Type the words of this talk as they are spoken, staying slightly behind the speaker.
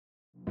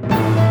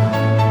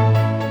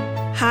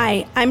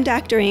Hi, I'm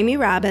Dr. Amy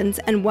Robbins,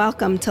 and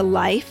welcome to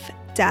Life,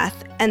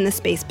 Death, and the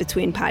Space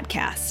Between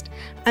podcast.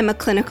 I'm a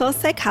clinical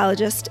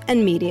psychologist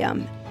and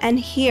medium, and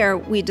here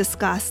we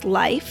discuss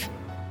life,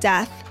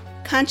 death,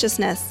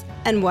 consciousness,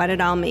 and what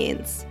it all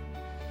means.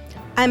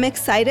 I'm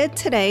excited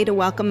today to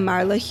welcome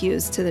Marla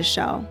Hughes to the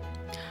show.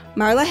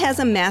 Marla has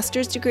a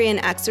master's degree in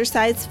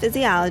exercise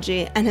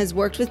physiology and has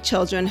worked with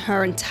children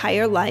her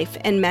entire life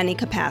in many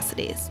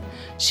capacities.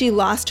 She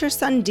lost her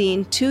son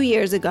Dean 2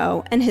 years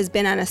ago and has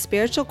been on a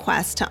spiritual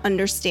quest to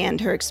understand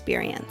her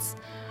experience.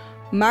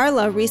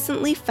 Marla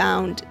recently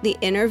found the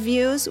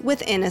Interviews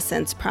with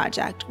Innocence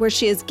project, where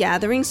she is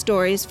gathering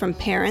stories from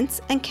parents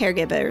and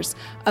caregivers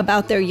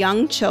about their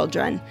young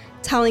children,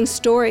 telling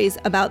stories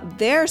about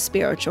their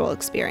spiritual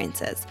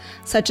experiences,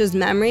 such as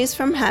memories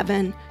from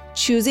heaven,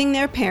 choosing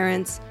their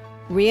parents,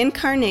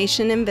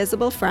 reincarnation,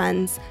 invisible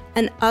friends,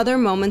 and other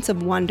moments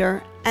of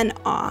wonder and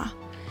awe.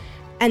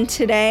 And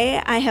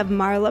today I have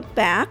Marla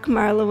back.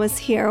 Marla was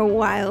here a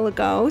while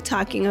ago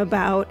talking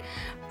about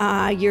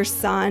your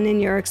son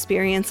and your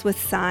experience with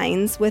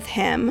signs with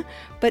him.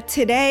 But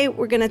today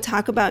we're going to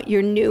talk about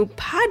your new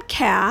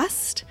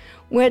podcast,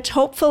 which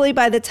hopefully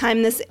by the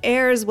time this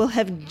airs will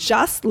have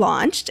just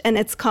launched, and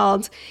it's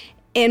called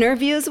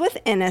Interviews with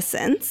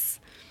Innocence.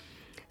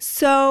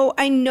 So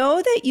I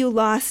know that you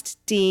lost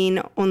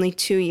Dean only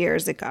 2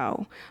 years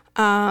ago.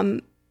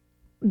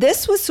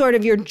 This was sort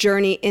of your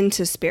journey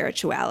into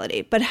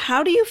spirituality, but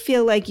how do you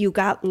feel like you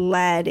got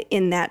led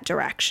in that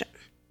direction?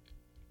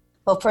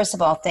 Well, first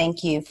of all,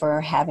 thank you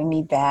for having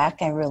me back.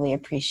 I really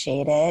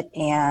appreciate it.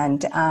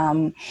 And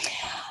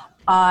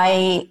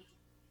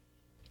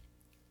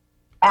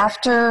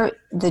after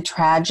the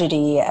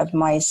tragedy of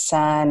my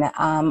son,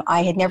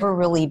 I had never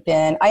really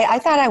been, I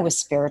thought I was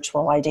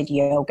spiritual. I did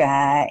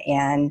yoga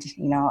and,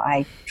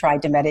 I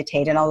tried to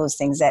meditate and all those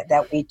things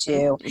that we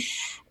do.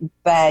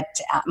 But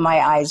my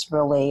eyes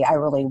I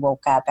really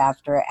woke up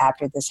after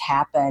this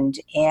happened.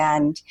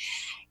 And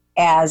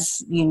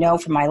as you know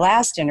from my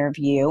last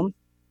interview,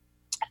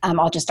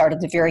 I'll just start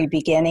at the very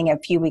beginning. A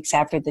few weeks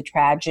after the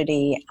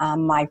tragedy,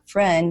 my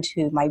friend,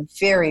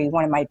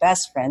 one of my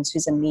best friends,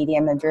 who's a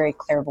medium and very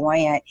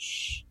clairvoyant,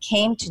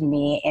 came to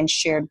me and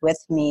shared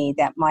with me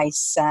that my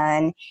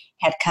son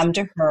had come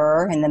to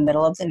her in the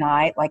middle of the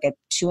night, like at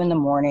 2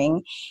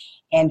 a.m,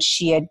 and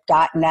she had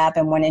gotten up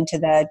and went into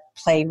the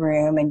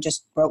playroom and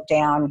just wrote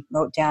down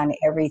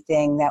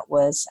everything that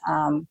was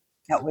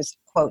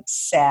quote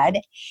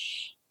said.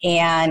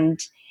 And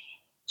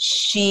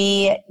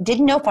she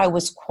didn't know if I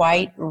was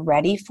quite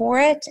ready for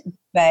it,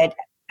 but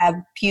a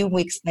few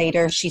weeks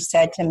later, she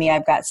said to me,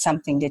 "I've got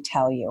something to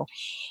tell you."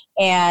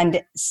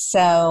 And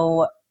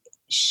so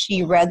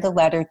she read the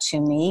letter to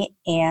me,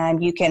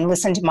 and you can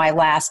listen to my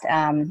last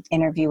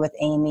interview with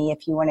Amy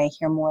if you want to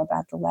hear more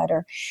about the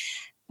letter.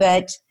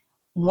 But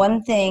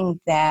one thing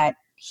that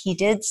he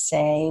did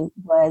say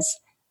was,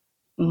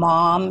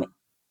 "Mom,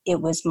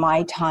 it was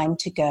my time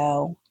to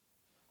go.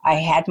 I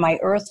had my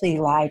earthly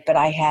life, but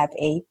I have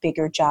a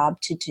bigger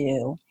job to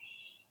do.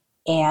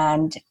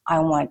 And I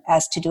want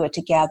us to do it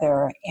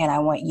together. And I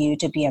want you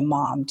to be a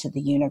mom to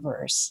the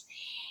universe.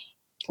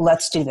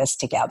 Let's do this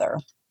together."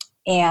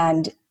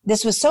 And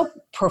this was so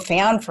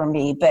profound for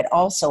me, but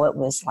also it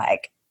was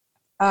like,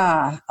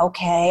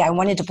 okay, I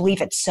wanted to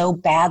believe it so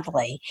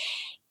badly.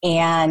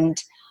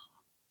 And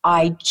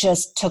I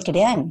just took it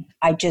in.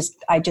 I just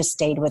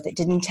stayed with it,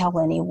 didn't tell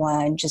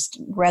anyone, just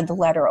read the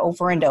letter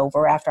over and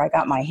over after I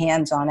got my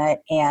hands on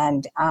it.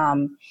 And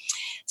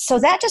so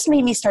that just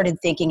made me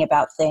started thinking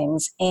about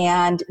things.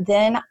 And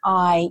then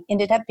I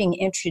ended up being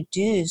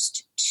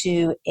introduced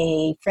to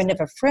a friend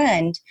of a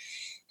friend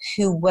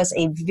who was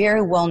a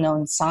very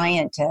well-known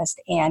scientist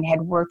and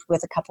had worked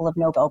with a couple of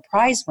Nobel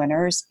Prize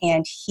winners.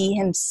 And he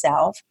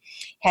himself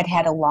had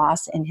had a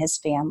loss in his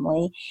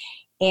family.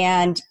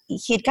 And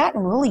he had gotten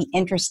really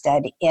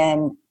interested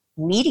in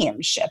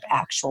mediumship,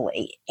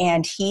 actually.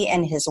 And he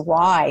and his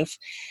wife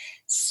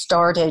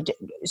started,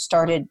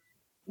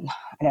 I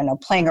don't know,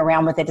 playing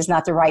around with it is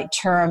not the right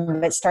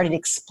term, but started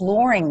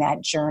exploring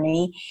that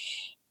journey.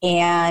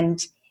 And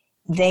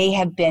they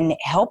have been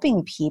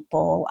helping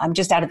people,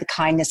 just out of the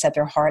kindness of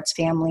their hearts,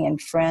 family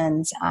and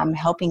friends,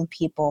 helping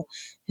people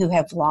who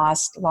have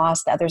lost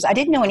others. I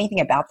didn't know anything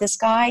about this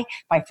guy.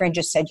 My friend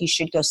just said, "You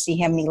should go see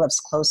him. He lives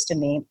close to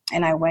me."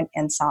 And I went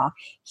and saw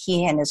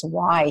he and his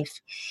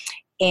wife.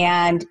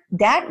 And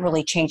that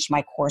really changed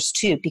my course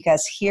too,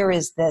 because here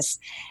is this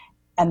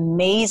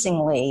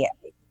amazingly,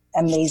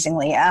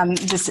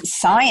 this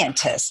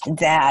scientist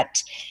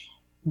that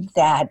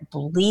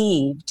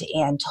believed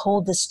and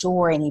told the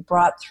story, and he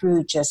brought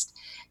through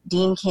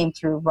Dean came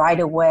through right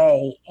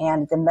away,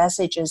 and the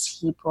messages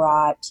he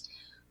brought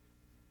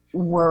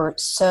were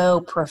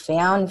so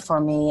profound for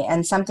me.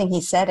 And something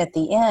he said at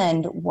the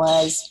end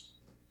was,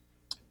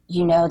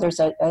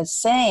 there's a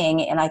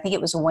saying, and I think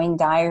it was Wayne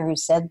Dyer who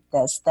said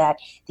this, that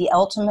the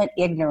ultimate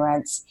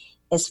ignorance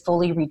is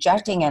fully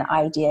rejecting an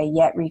idea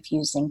yet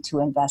refusing to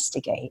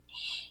investigate.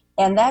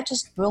 And that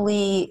just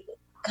really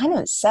kind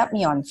of set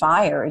me on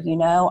fire.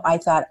 I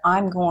thought,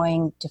 I'm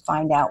going to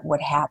find out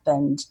what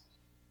happened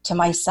to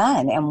my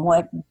son and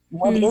what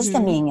is the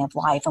meaning of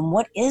life and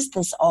what is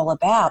this all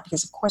about?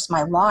 Because of course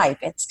my life,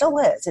 it still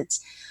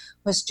is,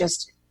 was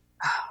just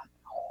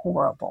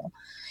horrible.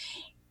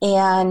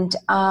 And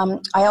I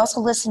also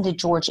listened to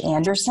George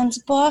Anderson's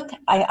book.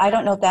 I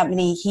don't know if that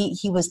many,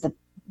 he was the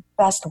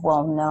best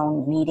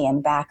well-known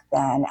medium back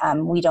then,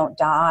 We Don't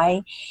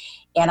Die.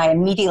 And I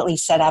immediately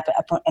set up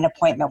an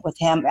appointment with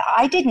him.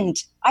 I didn't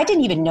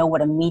even know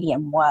what a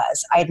medium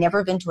was. I had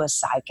never been to a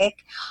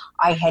psychic.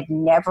 I had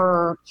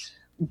never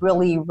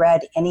really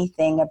read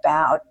anything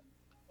about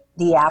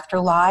the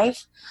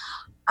afterlife.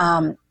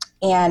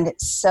 And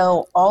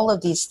so all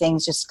of these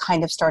things just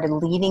kind of started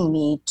leading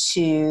me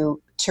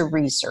to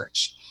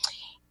research.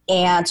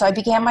 And so I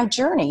began my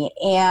journey,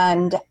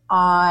 and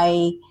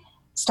I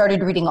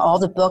started reading all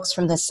the books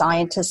from the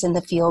scientists in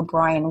the field: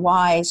 Brian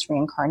Weiss,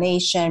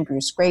 Reincarnation,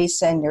 Bruce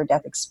Grayson,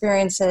 Near-Death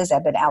Experiences,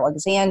 Eben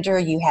Alexander.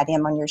 You had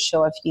him on your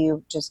show a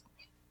few just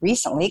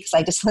recently, because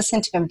I just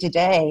listened to him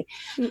today.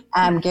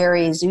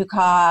 Gary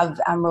Zukov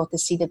wrote The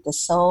Seed of the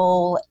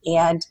Soul,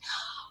 and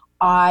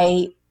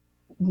I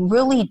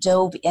really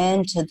dove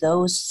into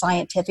those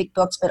scientific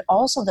books, but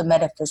also the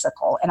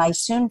metaphysical. And I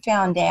soon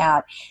found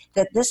out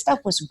that this stuff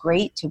was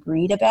great to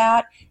read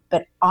about,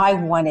 but I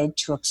wanted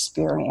to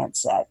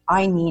experience it.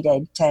 I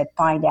needed to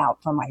find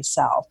out for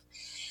myself.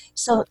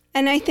 So,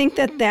 and I think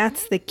that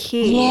that's the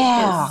key.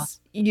 Yeah. Is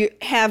you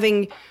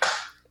having,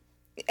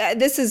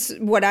 this is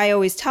what I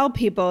always tell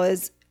people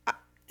is,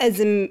 as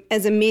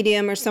a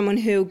medium or someone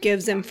who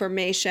gives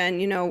information,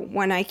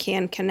 when I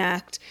can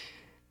connect,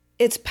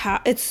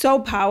 it's so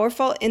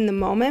powerful in the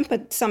moment,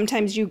 but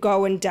sometimes you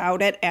go and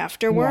doubt it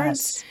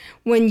afterwards. Yes.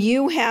 When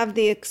you have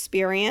the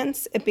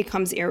experience, it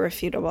becomes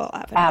irrefutable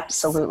evidence.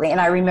 Absolutely.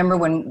 And I remember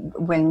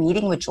when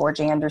meeting with George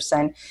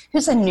Anderson,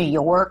 who's in New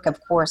York, of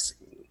course,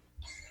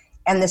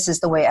 and this is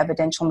the way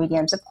evidential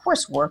mediums, of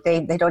course, work.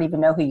 They don't even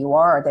know who you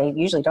are. They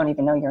usually don't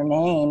even know your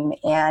name.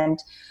 And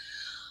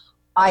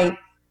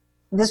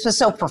this was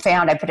so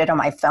profound, I put it on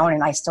my phone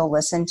and I still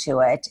listen to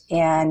it.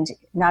 And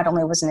not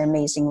only was it an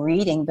amazing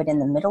reading, but in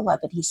the middle of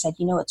it, he said,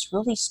 it's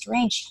really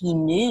strange. He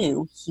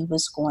knew he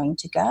was going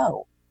to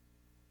go.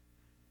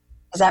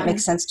 Does that make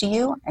sense to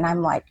you? And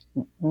I'm like,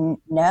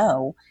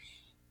 no.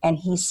 And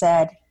he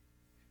said,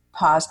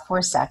 paused for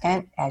a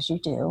second, as you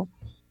do.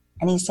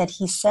 And he said,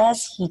 he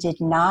says he did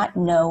not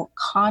know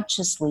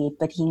consciously,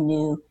 but he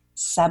knew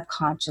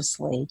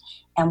subconsciously.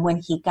 And when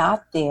he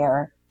got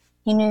there,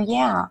 he knew,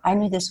 I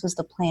knew this was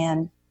the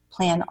plan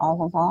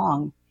all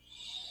along.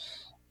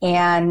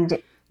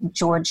 And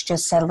George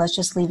just said, let's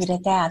just leave it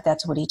at that.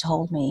 That's what he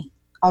told me.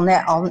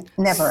 I'll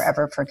never,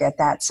 ever forget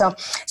that. So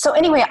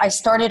anyway, I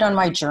started on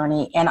my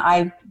journey, and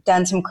I've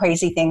done some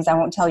crazy things. I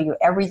won't tell you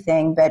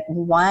everything, but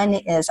one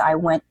is I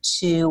went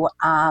to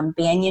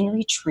Banyan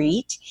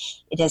Retreat.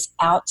 It is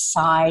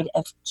outside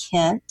of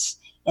Kent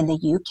in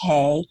the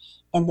UK.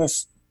 In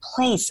this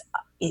place,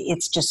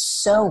 it's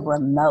just so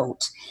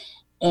remote.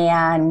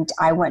 And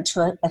I went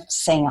to a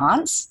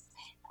seance.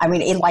 I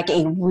mean, like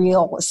a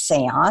real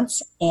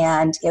seance.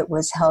 And it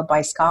was held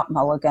by Scott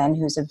Mulligan,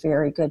 who's a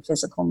very good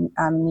physical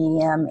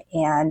medium.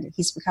 And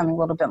he's becoming a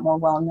little bit more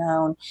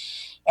well-known.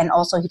 And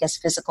also he does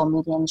physical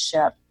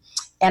mediumship.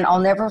 And I'll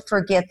never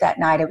forget that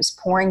night. It was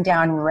pouring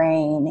down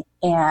rain.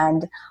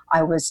 And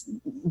I was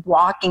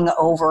walking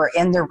over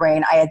in the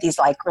rain. I had these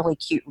like really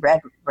cute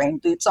red rain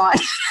boots on.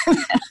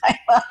 I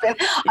love it.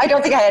 I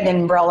don't think I had an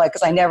umbrella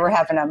because I never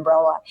have an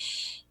umbrella.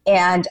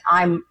 And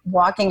I'm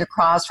walking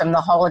across from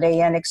the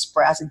Holiday Inn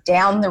Express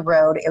down the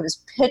road. It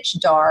was pitch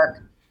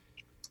dark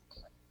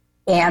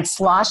and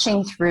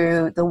sloshing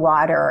through the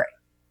water.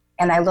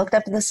 And I looked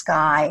up at the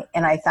sky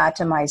and I thought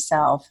to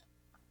myself,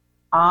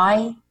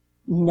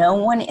 no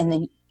one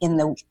in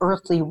the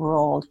earthly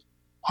world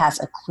has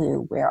a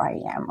clue where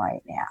I am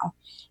right now.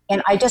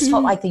 And I just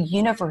felt like the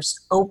universe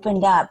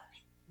opened up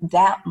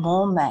that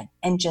moment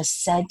and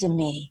just said to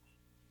me,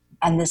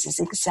 and this is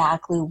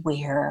exactly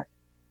where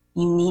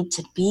you need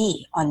to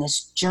be on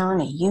this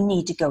journey. You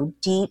need to go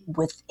deep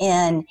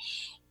within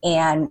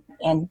and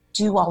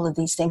do all of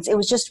these things. It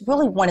was just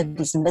really one of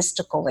these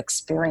mystical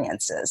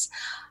experiences.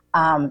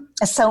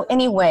 So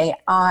anyway,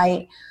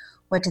 I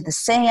went to the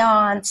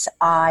seance.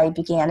 I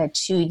began a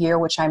 2-year,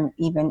 which I'm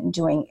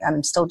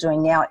still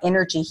doing now,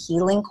 energy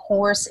healing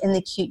course in the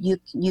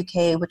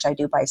UK, which I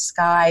do by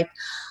Skype.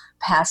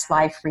 Past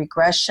life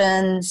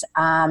regressions.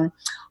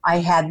 I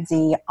had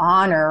the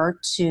honor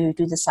to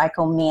do the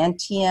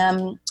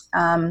Psychomantium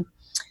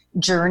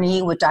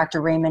journey with Dr.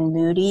 Raymond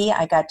Moody.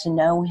 I got to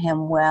know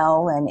him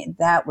well, and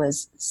that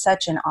was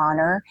such an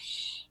honor.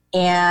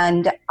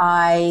 And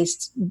I've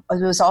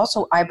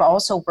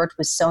also worked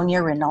with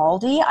Sonia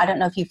Rinaldi. I don't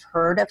know if you've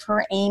heard of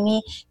her,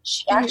 Amy.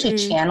 She actually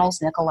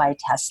channels Nikola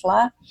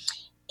Tesla.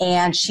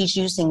 And she's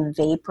using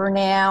vapor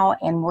now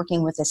and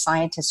working with the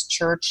Scientist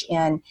Church.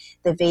 And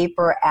the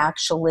vapor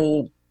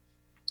actually,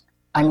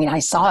 I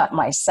saw it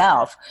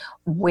myself,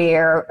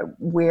 where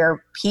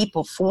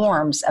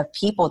forms of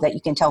people that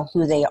you can tell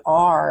who they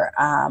are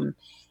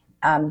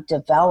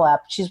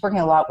develop. She's working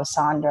a lot with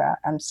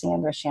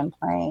Sandra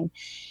Champlain.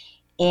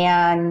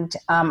 And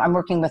I'm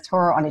working with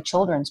her on a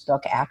children's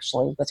book,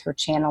 actually, with her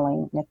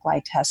channeling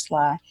Nikolai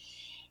Tesla.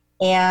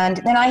 And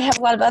then I have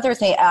a lot of other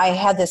things. I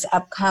have this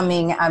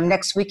upcoming,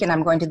 next weekend,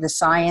 I'm going to the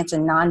Science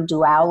and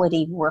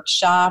Non-Duality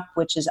Workshop,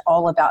 which is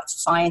all about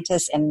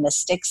scientists and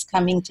mystics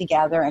coming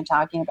together and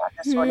talking about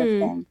this sort of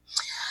thing.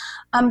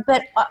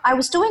 But I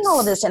was doing all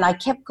of this, and I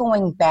kept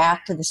going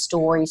back to the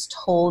stories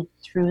told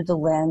through the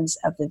lens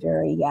of the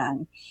very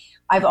young.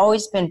 I've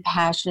always been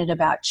passionate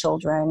about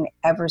children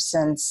ever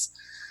since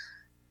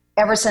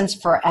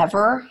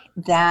forever.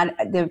 That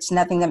there's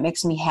nothing that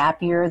makes me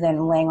happier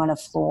than laying on a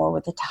floor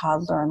with a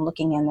toddler and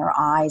looking in their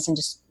eyes and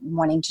just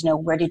wanting to know,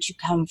 where did you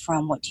come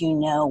from? What do you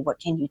know? What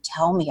can you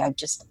tell me? I've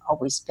just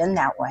always been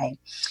that way.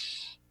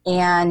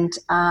 And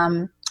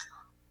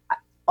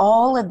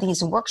all of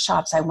these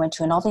workshops I went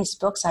to and all these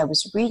books I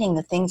was reading,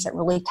 the things that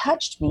really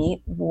touched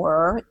me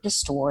were the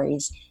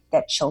stories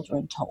that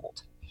children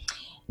told.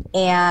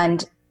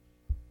 And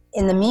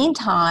in the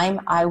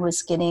meantime, I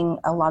was getting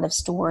a lot of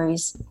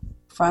stories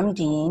from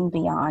Dean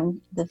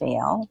Beyond the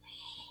Veil,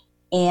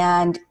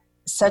 and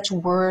such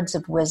words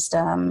of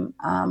wisdom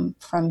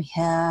from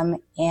him.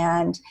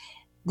 And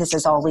this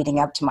is all leading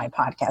up to my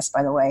podcast,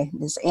 by the way.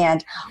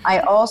 And I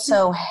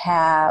also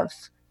have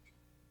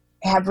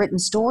written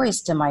stories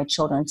to my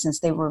children since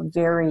they were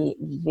very,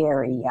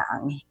 very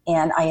young.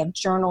 And I have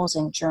journals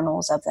and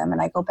journals of them,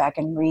 and I go back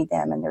and read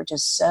them, and they're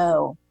just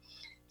so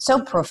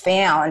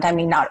profound. I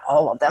mean, not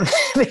all of them,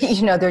 but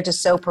they're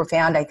just so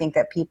profound. I think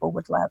that people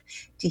would love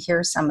to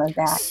hear some of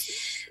that.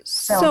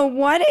 So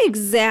what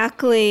is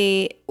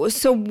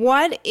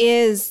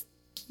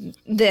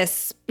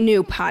this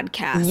new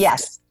podcast?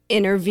 Yes.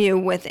 Interview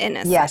with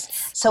Innocence.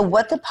 Yes. So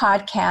what the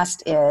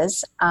podcast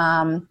is,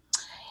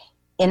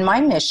 in my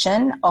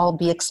mission, I'll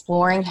be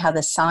exploring how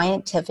the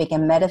scientific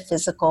and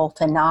metaphysical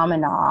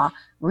phenomena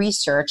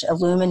research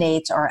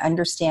illuminates our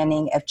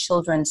understanding of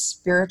children's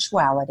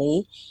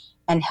spirituality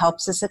and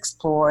helps us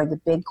explore the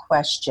big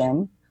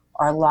question,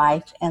 are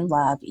life and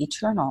love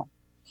eternal?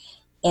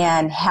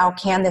 And how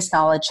can this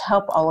knowledge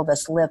help all of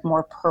us live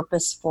more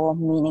purposeful,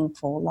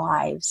 meaningful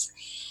lives?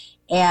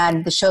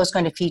 And the show is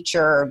going to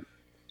feature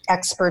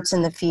experts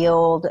in the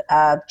field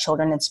of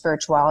children and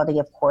spirituality,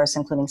 of course,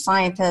 including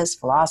scientists,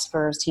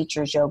 philosophers,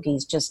 teachers,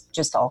 yogis,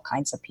 just all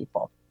kinds of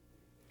people.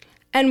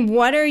 And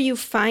what are you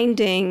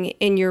finding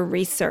in your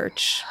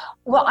research?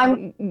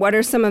 Well, what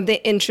are some of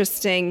the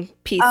interesting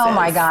pieces? Oh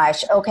my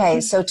gosh. Okay.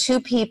 So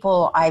 2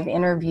 people I've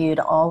interviewed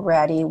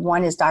already.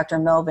 One is Dr.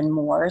 Melvin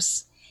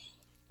Morse,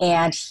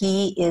 and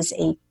he is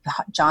a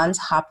Johns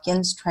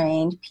Hopkins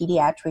trained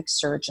pediatric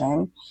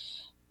surgeon.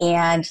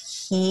 And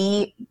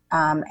he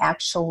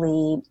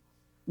actually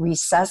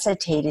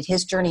resuscitated.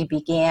 His journey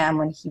began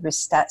when he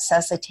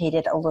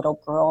resuscitated a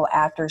little girl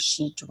after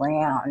she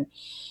drowned.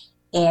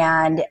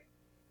 And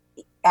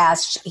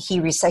as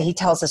he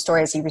tells the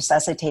story, as he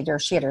resuscitated her,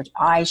 she had her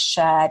eyes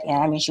shut,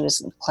 and I mean, she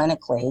was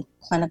clinically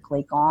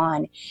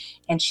gone.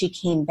 And she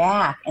came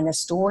back, and the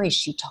stories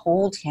she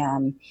told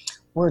him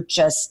were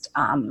just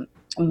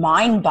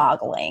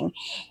mind-boggling.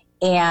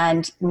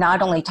 And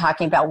not only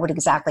talking about what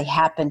exactly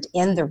happened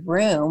in the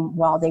room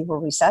while they were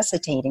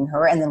resuscitating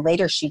her, and then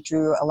later she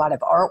drew a lot of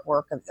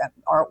artwork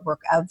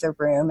of the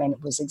room, and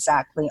it was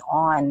exactly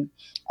on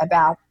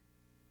about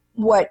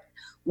what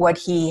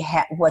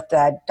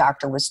the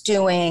doctor was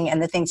doing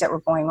and the things that were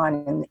going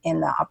on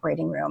in the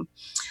operating room.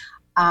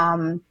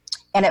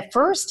 And at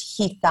first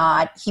he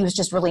thought he was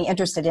just really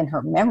interested in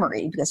her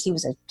memory, because he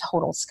was a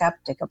total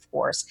skeptic, of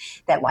course,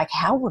 that like,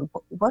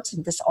 what's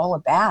this all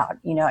about?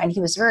 And he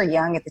was very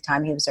young at the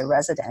time. He was a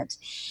resident.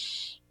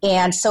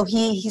 And so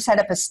he set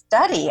up a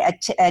study, a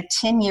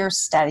 10-year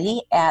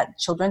study at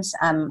Children's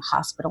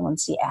Hospital in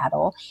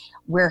Seattle,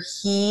 where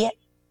he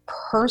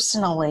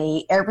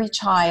personally, every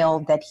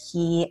child that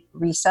he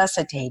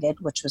resuscitated,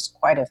 which was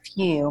quite a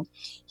few,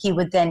 he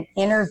would then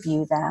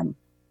interview them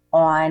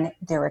on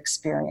their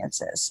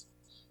experiences.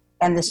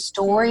 And the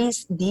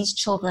stories these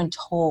children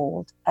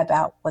told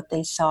about what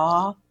they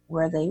saw,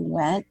 where they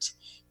went,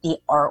 the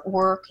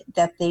artwork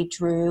that they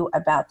drew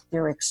about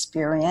their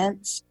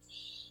experience,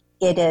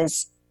 it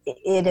is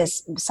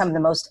some of the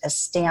most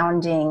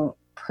astounding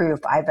proof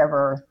I've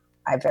ever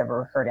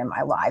heard in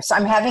my life. So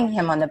I'm having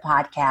him on the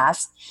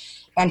podcast,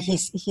 and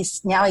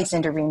he's now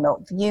into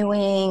remote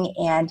viewing.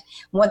 And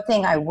one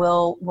thing I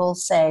will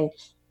say,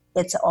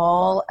 it's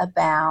all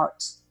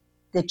about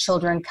the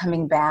children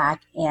coming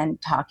back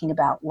and talking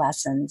about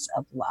lessons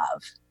of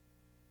love.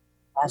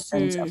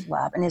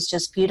 And it's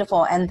just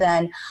beautiful. And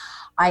then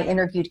I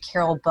interviewed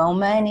Carol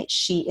Bowman.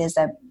 She is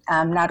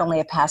not only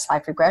a past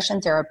life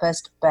regression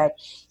therapist, but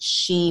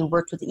she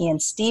worked with Ian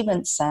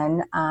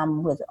Stevenson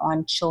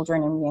on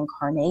children and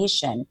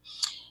reincarnation.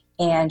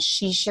 And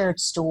she shared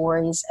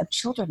stories of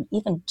children,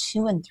 even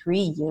 2 and 3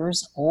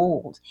 years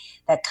old,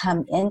 that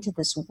come into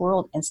this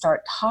world and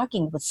start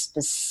talking with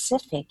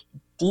specific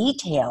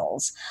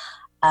details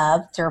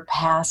of their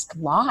past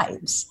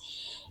lives.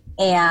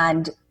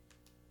 And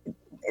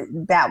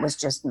that was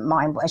just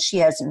mind-blowing. She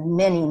has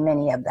many,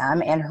 many of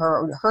them. And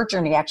her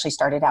journey actually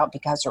started out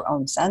because her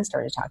own son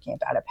started talking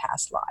about a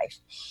past life.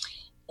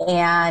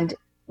 And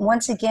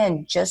once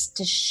again, just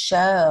to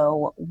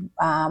show,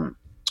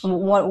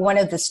 one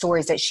of the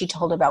stories that she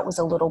told about was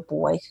a little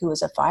boy who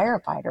was a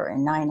firefighter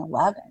in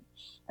 9/11.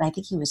 And I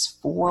think he was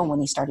 4 when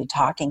he started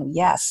talking.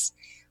 Yes.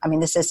 I mean,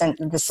 this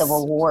isn't the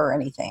Civil War or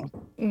anything.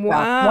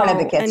 Wow. One of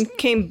the kids. And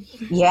came.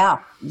 Yeah.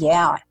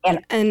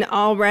 And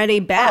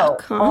already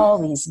back, huh? All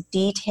these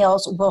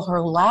details. Well,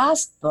 her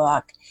last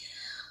book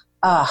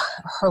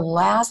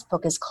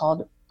is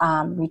called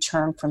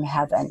Return from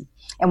Heaven.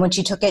 And when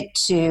she took it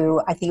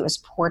to, I think it was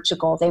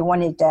Portugal, they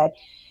wanted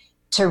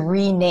to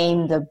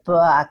rename the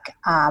book,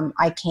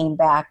 I Came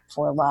Back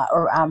for Love,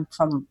 or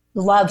from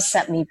Love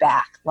Sent Me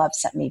Back,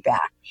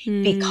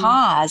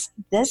 because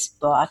this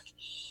book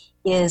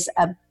is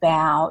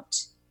about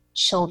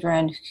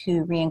children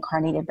who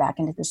reincarnated back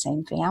into the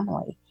same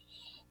family.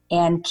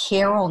 And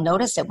Carol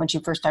noticed it when she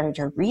first started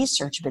her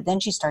research, but then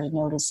she started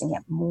noticing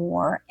it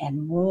more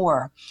and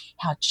more,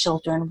 how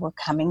children were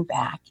coming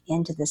back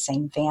into the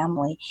same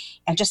family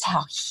and just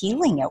how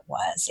healing it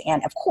was.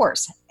 And of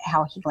course,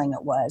 how healing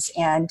it was.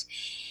 And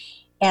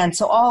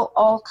so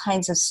all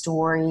kinds of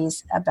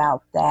stories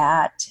about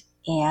that.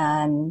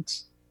 And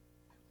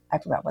I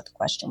forgot what the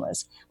question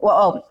was.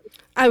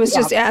 I was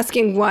just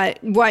asking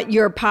what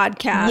your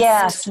podcast,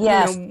 yes,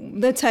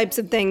 the types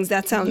of things.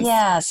 That sounds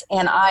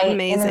and I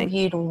amazing.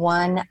 Interviewed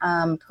one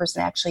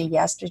person actually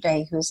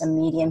yesterday who's a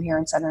medium here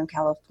in Southern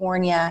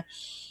California,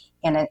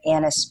 and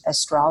an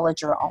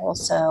astrologer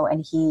also,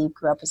 and he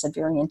grew up as a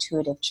very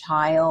intuitive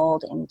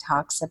child, and he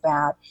talks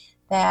about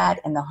that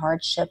and the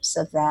hardships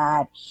of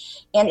that.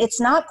 And it's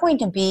not a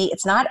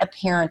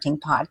parenting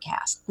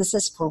podcast. This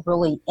is for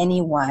really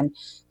anyone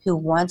who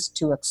wants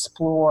to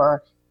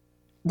explore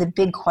the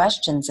big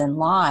questions in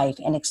life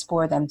and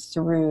explore them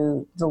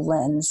through the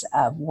lens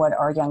of what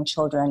our young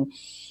children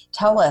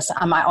tell us.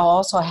 I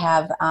also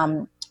have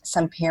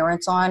some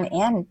parents on,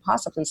 and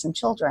possibly some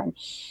children,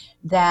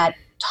 that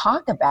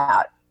talk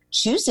about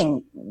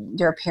choosing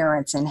their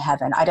parents in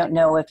heaven. I don't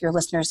know if your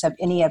listeners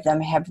any of them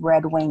have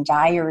read Wayne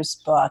Dyer's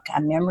book,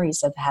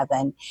 Memories of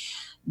Heaven,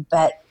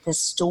 but the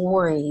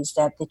stories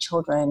that the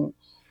children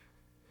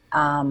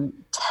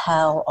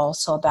tell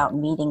also about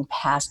meeting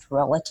past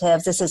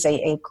relatives. This is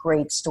a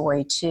great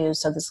story too.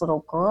 So this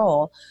little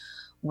girl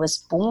was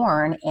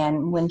born,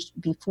 and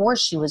before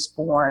she was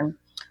born,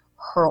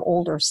 her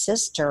older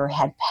sister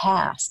had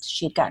passed.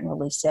 She had gotten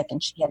really sick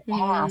and she had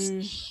passed.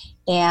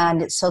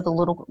 And so the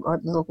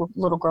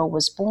little girl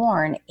was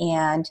born,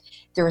 and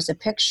there was a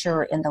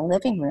picture in the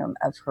living room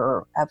of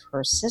her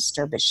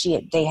sister, but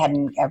they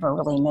hadn't ever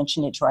really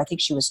mentioned it to her. I think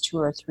she was 2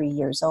 or 3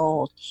 years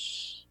old.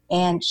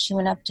 And she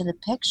went up to the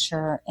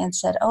picture and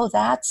said, "Oh,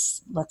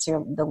 that's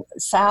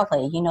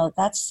Sally.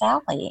 That's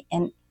Sally."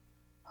 And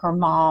her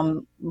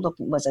mom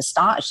was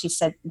astonished. She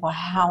said, "Well,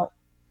 how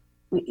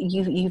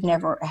you've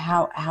never?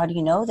 How do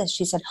you know this?"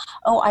 She said,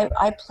 "Oh,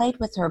 I played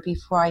with her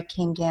before I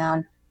came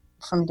down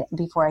from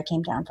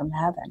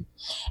heaven."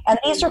 And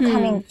these are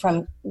coming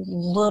from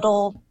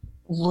little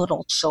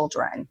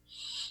children.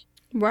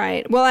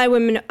 Right. Well, I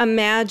would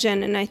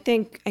imagine, and I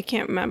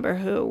can't remember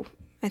who.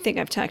 I think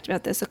I've talked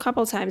about this a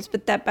couple times,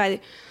 but that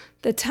by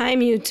the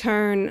time you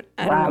turn,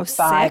 I don't know,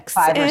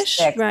 six-ish,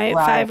 right?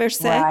 5 or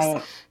 6,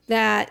 right,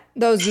 that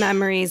those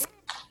memories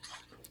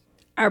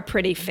are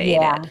pretty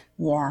faded.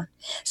 Yeah.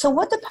 So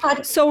what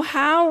So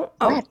how,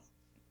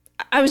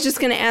 I was just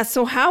going to ask,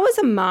 so how as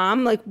a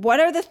mom, like what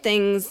are the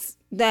things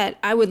that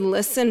I would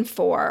listen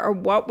for, or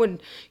what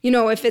would,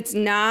 if it's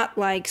not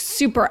like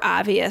super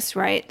obvious,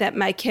 right, that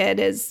my kid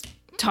is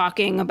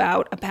talking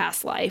about a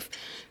past life,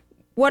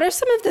 what are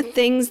some of the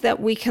things that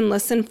we can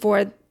listen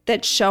for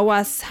that show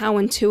us how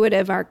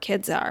intuitive our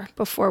kids are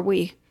before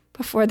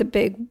the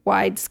big,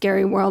 wide,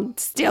 scary world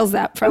steals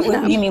that from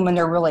them? You mean when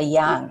they're really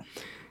young?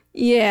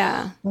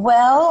 Yeah.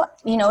 Well,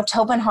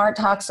 Tobin Hart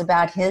talks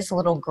about his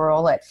little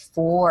girl at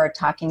 4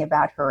 talking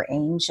about her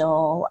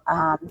angel,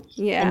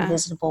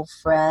 invisible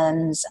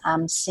friends,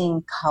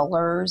 seeing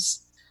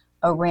colors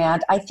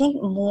around. I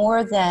think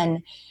more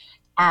than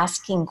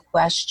asking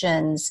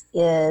questions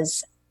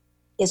is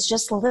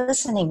just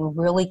listening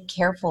really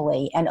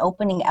carefully and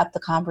opening up the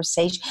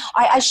conversation.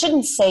 I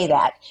shouldn't say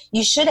that.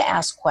 You should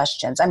ask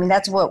questions. I mean,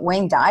 that's what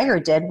Wayne Dyer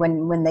did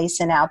when they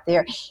sent out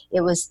there.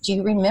 It was, do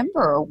you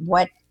remember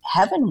what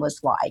heaven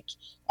was like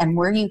and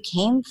where you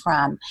came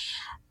from?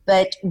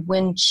 But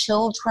when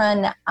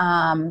children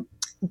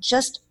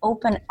just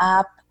open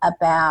up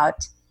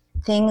about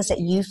things that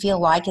you feel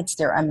like it's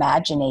their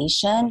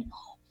imagination,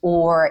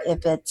 or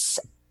if it's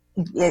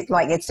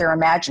their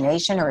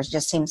imagination, or it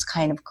just seems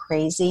kind of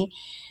crazy,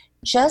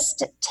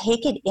 just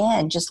take it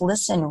in, just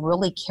listen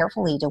really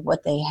carefully to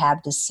what they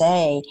have to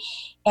say,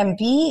 and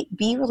be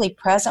really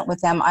present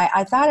with them.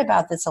 I thought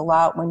about this a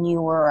lot when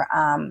you were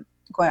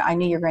I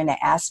knew you were going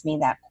to ask me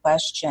that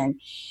question.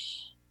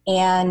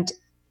 And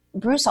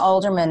Bruce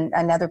Alderman,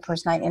 another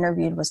person I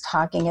interviewed, was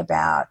talking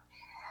about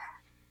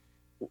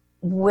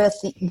with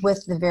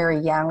the very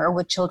young, or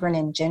with children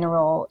in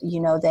general,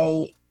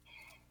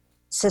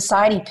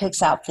 society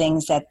picks out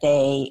things that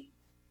they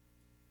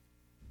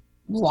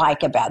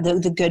like about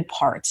the good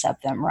parts of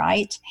them,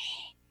 right?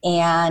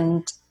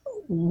 And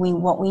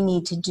what we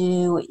need to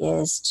do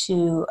is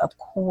to, of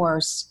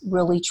course,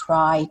 really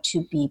try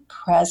to be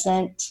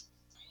present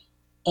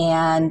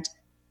and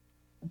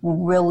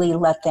really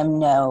let them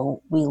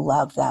know we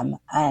love them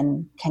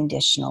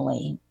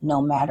unconditionally,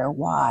 no matter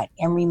what.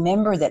 And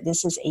remember that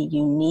this is a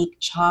unique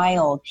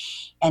child,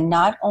 and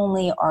not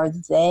only are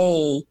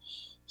they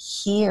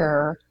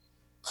here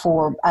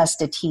for us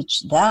to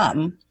teach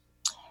them,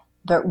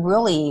 but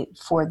really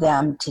for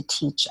them to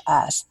teach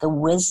us the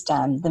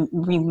wisdom,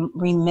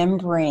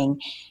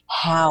 remembering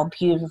how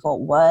beautiful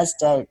it was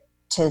to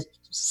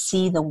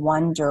see the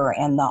wonder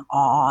and the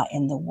awe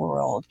in the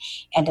world,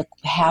 and to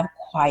have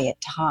quiet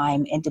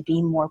time, and to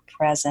be more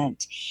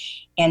present,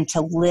 and to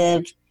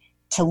live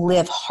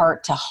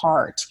heart to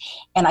heart.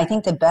 And I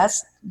think the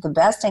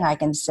best thing I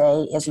can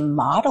say is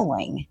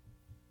modeling,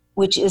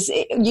 which is,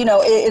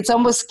 it's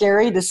almost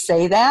scary to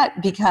say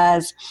that,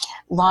 because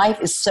life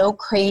is so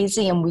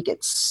crazy and we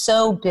get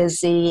so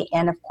busy.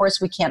 And of course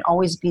we can't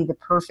always be the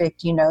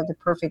perfect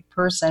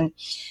person,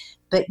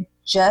 but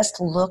just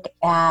look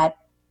at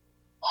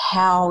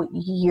how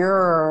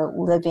you're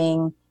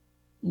living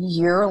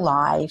your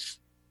life,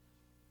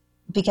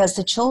 because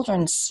the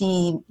children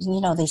see,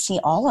 they see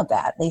all of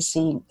that. They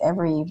see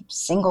every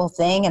single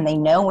thing, and they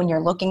know when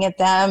you're looking at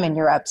them and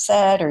you're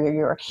upset,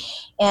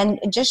 and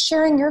just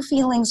sharing your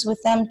feelings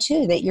with them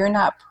too, that you're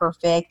not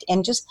perfect,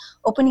 and just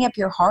opening up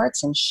your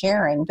hearts and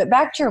sharing. But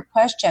back to your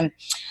question,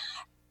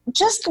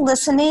 just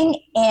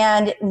listening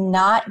and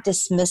not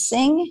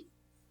dismissing,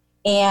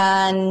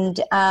 and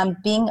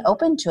being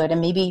open to it, and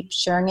maybe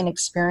sharing an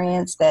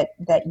experience that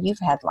you've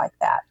had like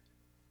that.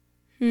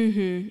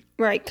 Mm-hmm.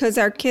 Right, because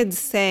our kids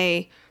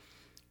say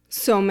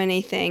so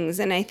many things,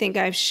 and I think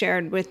I've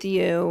shared with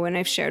you, and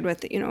I've shared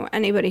with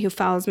anybody who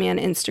follows me on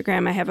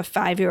Instagram. I have a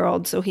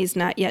 5-year-old, so he's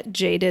not yet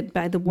jaded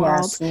by the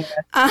world.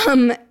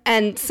 Yes.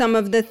 And some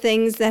of the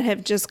things that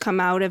have just come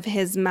out of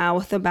his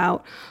mouth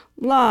about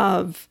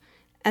love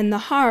and the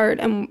heart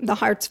and the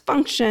heart's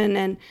function,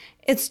 and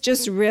it's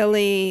just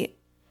really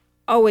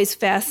always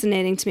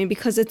fascinating to me,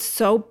 because it's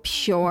so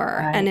pure,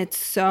 right, and it's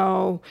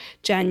so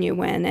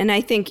genuine. And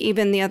I think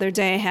even the other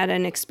day I had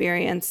an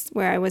experience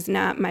where I was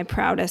not my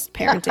proudest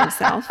parenting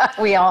self.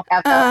 We all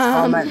have those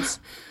moments.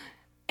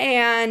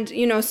 And,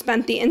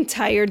 spent the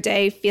entire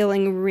day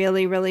feeling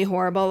really, really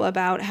horrible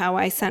about how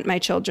I sent my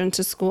children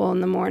to school in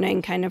the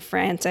morning, kind of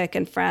frantic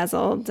and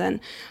frazzled. And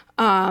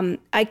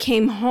I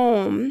came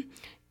home,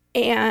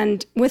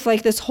 and with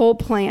this whole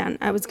plan,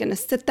 I was going to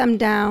sit them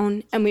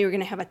down and we were going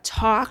to have a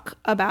talk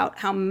about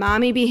how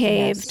mommy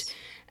behaved, yes,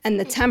 and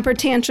the temper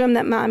tantrum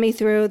that mommy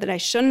threw that I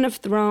shouldn't have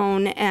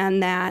thrown,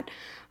 and that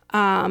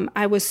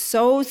I was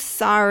so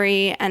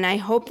sorry, and I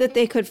hope that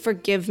they could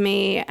forgive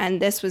me. And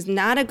this was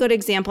not a good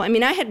example. I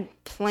mean, I had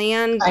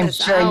planned this. I'm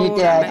sure you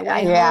did.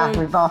 Yeah,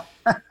 we both.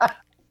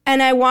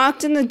 And I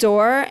walked in the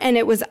door, and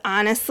it was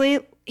honestly,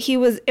 it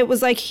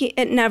was like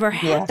it never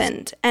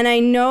happened. Yes. And I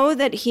know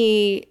that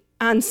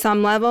on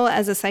some level,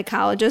 as a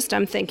psychologist,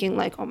 I'm thinking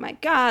oh my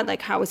God,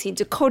 how is he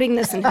decoding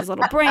this in his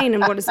little brain?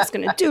 And what is this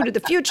going to do to the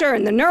future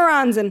and the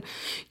neurons? And,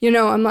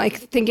 I'm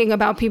thinking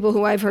about people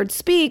who I've heard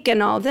speak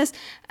and all this.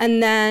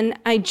 And then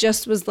I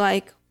just was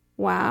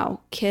wow,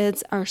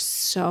 kids are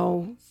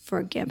so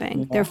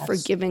forgiving. Yes. They're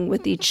forgiving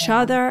with each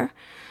other.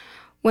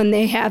 When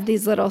they have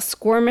these little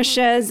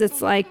skirmishes,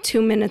 it's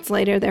 2 minutes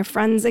later, they're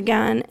friends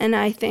again. And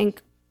I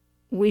think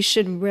we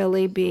should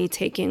really be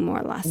taking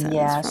more lessons from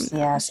them.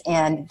 Yes.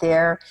 And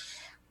they're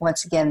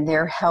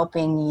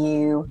helping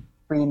you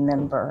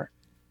remember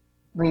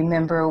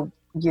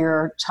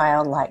your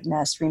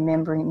childlikeness,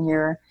 remembering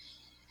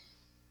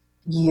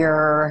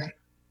your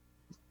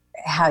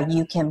how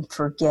you can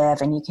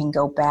forgive, and you can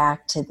go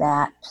back to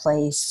that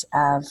place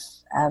of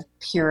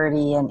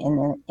purity and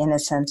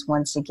innocence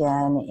once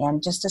again,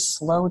 and just to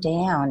slow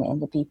down and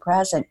to be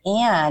present.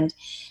 And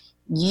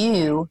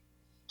you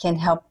can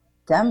help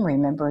them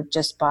remember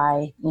just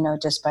by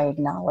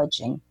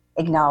acknowledging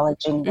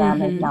them,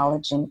 mm-hmm,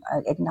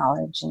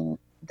 acknowledging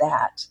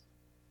that,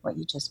 what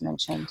you just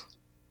mentioned.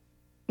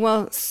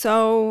 Well,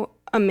 so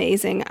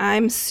amazing.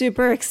 I'm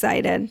super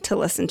excited to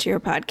listen to your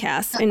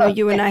podcast. I know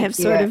you and I have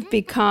sort of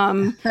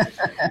become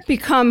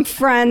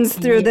friends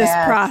through this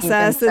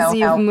process as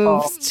you've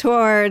moved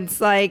towards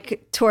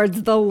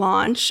the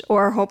launch,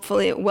 or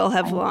hopefully it will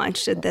have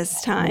launched at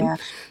this time. Yeah.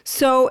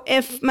 So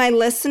if my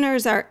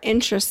listeners are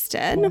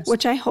interested, yes,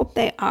 which I hope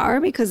they are,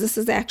 because this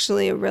is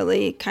actually a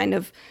really kind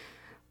of,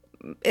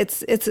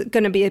 it's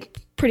going to be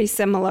pretty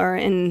similar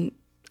in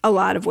a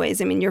lot of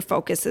ways. I mean, your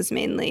focus is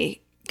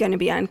mainly going to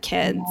be on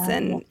kids,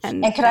 yeah,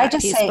 and could I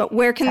just say, but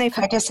where can they?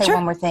 Could I just say Sure.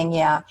 one more thing?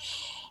 Yeah,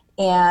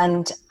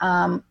 and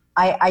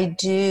I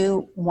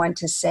do want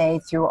to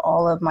say, through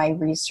all of my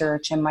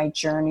research and my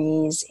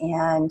journeys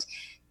and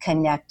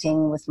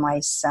connecting with my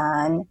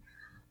son,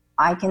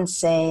 I can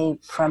say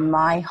from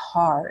my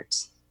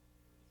heart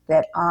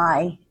that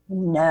I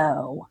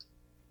know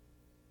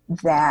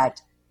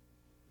that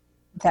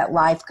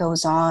life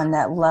goes on,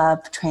 that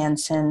love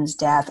transcends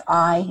death.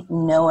 I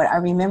know it. I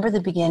remember the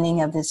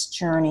beginning of this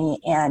journey,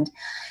 and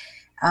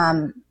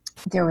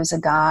there was a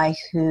guy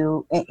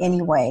who,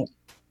 anyway,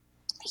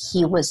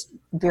 he was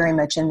very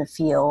much in the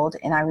field,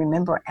 and I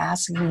remember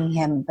asking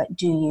him, but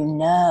do you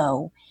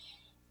know?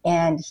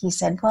 And he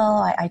said,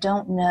 well, I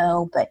don't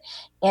know,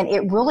 and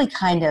it really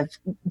kind of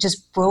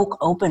just broke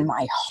open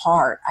my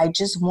heart. I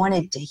just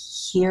wanted to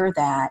hear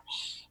that.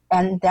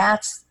 And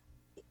that's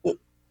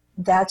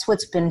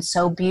what's been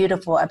so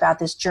beautiful about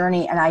this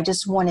journey. And I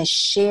just want to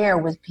share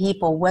with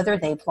people, whether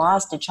they've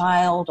lost a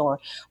child or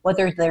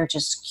whether they're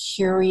just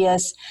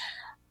curious,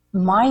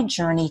 my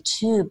journey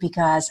too,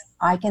 because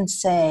I can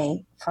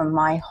say from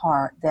my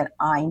heart that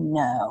I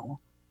know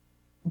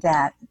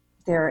that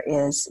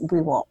we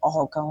will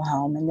all go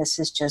home. And this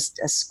is just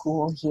a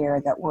school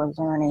here that we're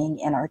learning,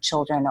 and our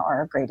children are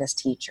our greatest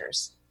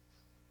teachers.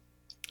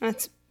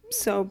 That's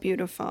so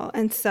beautiful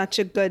and such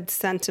a good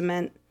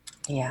sentiment.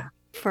 Yeah.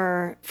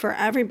 For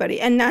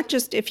everybody, and not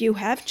just if you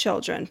have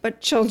children,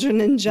 but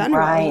children in general.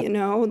 Right. You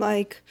know,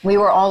 like we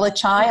were all a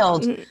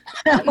child.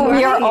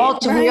 We are all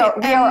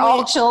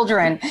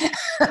children,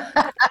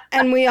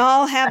 and we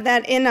all have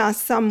that in us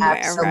somewhere.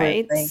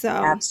 Absolutely. Right? So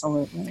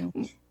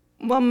absolutely.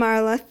 Well,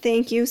 Marla,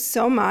 thank you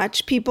so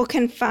much. People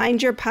can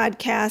find your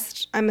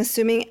podcast, I'm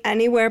assuming,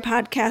 anywhere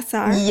podcasts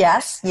are.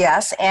 Yes.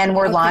 And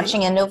we're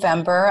launching in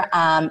November,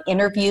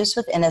 Interviews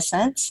with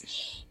Innocence.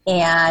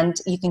 And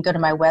you can go to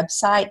my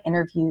website,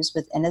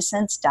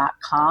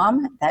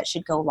 interviewswithinnocence.com. That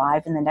should go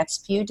live in the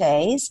next few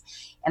days.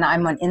 And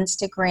I'm on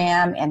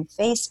Instagram and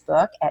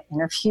Facebook at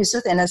Interviews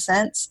with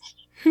Innocence.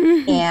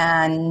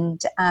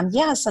 And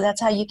so that's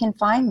how you can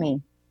find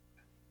me.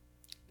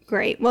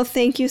 Great. Well,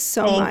 thank you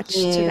so much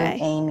today. Thank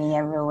you, Amy. I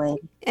really.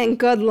 And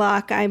good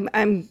luck.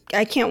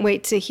 I can't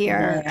wait to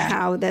hear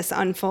how this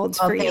unfolds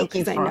for you,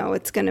 because I know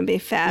it's going to be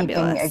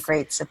fabulous. Being a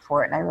great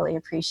support, and I really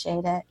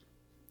appreciate it.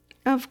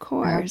 Of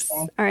course.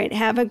 Okay. All right.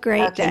 Have a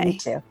great day. You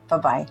too.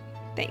 Bye-bye.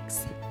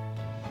 Thanks.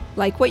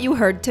 Like what you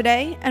heard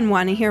today and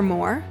want to hear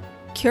more?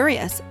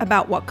 Curious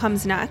about what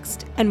comes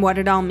next and what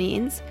it all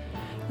means?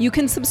 You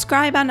can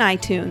subscribe on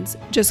iTunes.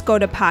 Just go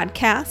to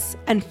podcasts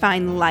and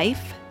find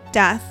Life,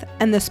 Death,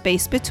 and the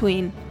Space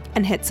Between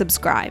and hit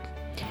subscribe.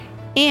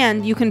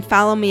 And you can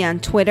follow me on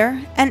Twitter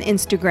and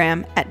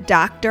Instagram at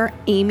Dr.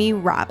 Amy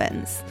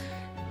Robbins.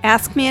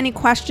 Ask me any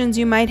questions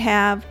you might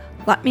have.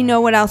 Let me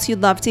know what else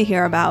you'd love to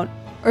hear about,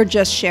 or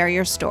just share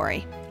your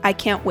story. I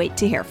can't wait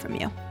to hear from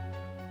you.